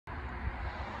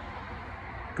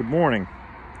Good morning.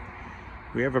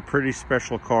 We have a pretty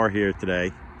special car here today.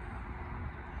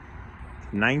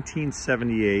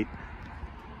 1978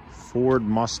 Ford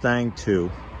Mustang 2.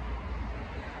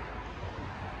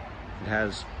 It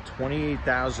has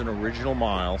 28,000 original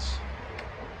miles.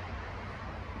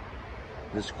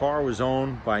 This car was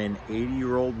owned by an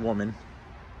 80-year-old woman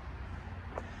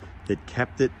that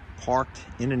kept it parked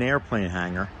in an airplane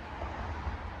hangar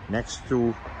next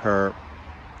to her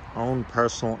own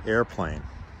personal airplane.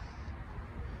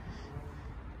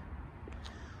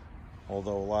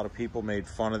 Although a lot of people made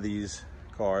fun of these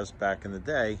cars back in the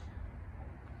day,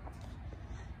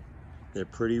 they're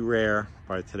pretty rare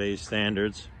by today's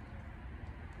standards,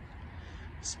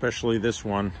 especially this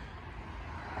one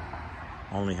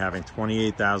only having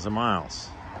 28,000 miles.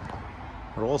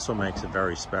 What also makes it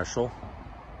very special,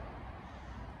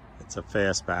 it's a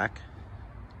fastback.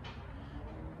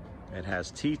 It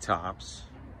has T-tops,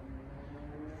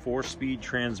 4-speed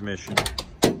transmission,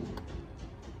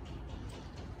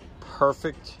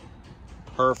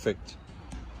 perfect,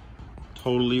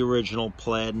 totally original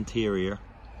plaid interior,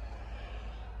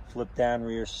 flip down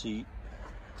rear seat.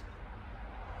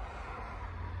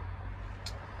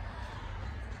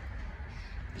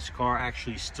 This car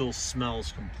actually still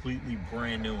smells completely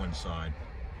brand new inside.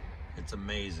 It's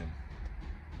amazing.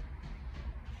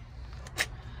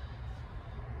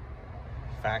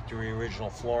 Factory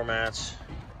original floor mats.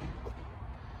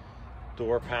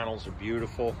 Door panels are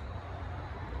beautiful.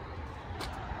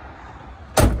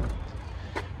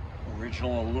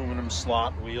 Original aluminum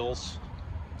slot wheels.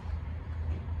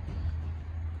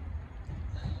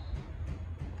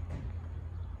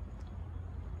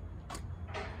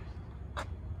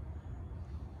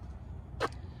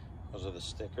 Those are the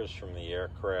stickers from the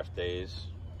aircraft days.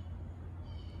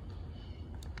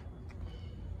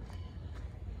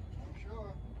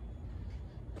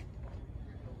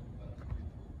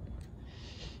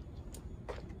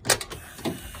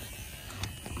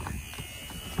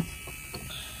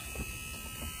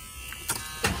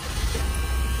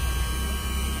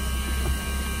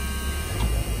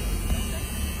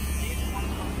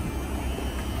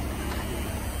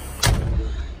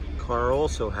 Car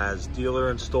also has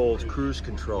dealer installed cruise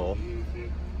control.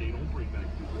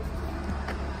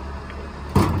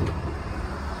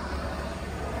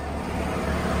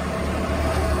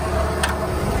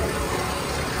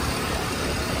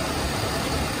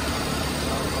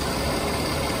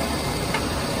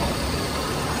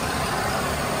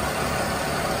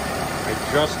 I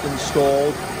just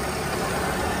installed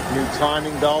new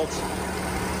timing belts,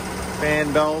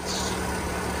 fan belts,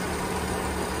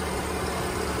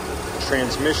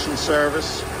 transmission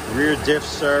service, rear diff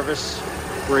service,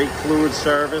 brake fluid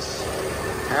service,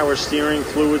 power steering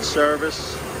fluid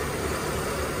service,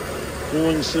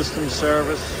 cooling system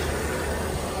service,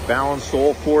 balanced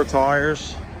all 4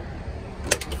 tires.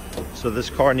 So this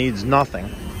car needs nothing.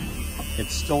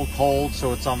 It's still cold,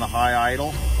 so it's on the high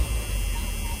idle.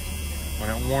 When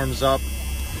it warms up,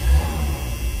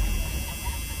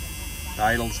 it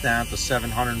idles down to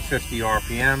 750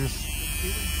 RPMs.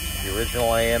 The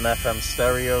original AM/FM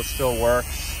stereo still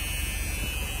works.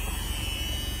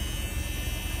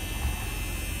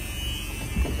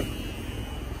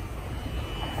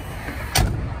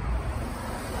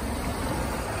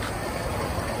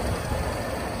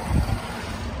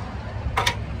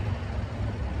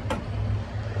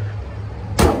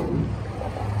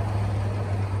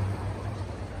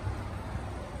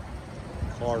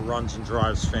 The car runs and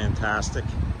drives fantastic.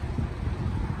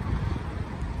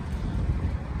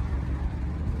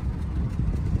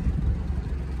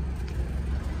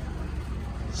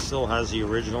 Still has the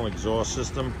original exhaust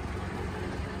system.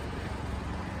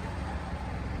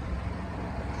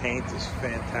 Paint is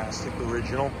fantastic,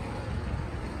 original.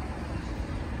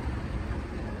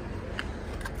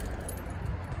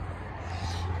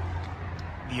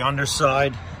 The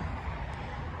underside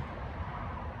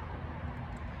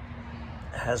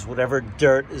has whatever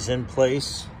dirt is in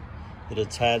place that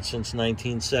it's had since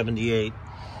 1978.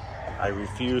 I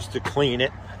refuse to clean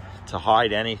it to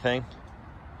hide anything.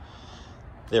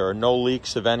 There are no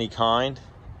leaks of any kind.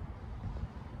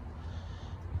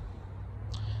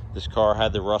 This car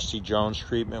had the Rusty Jones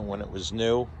treatment when it was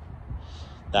new.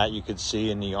 That you could see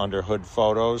in the under hood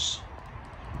photos.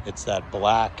 It's that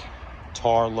black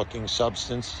tar looking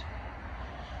substance.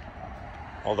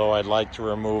 Although I'd like to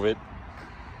remove it,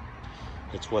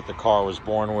 it's what the car was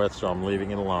born with, so I'm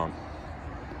leaving it alone.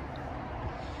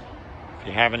 If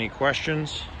you have any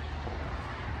questions,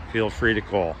 feel free to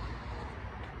call.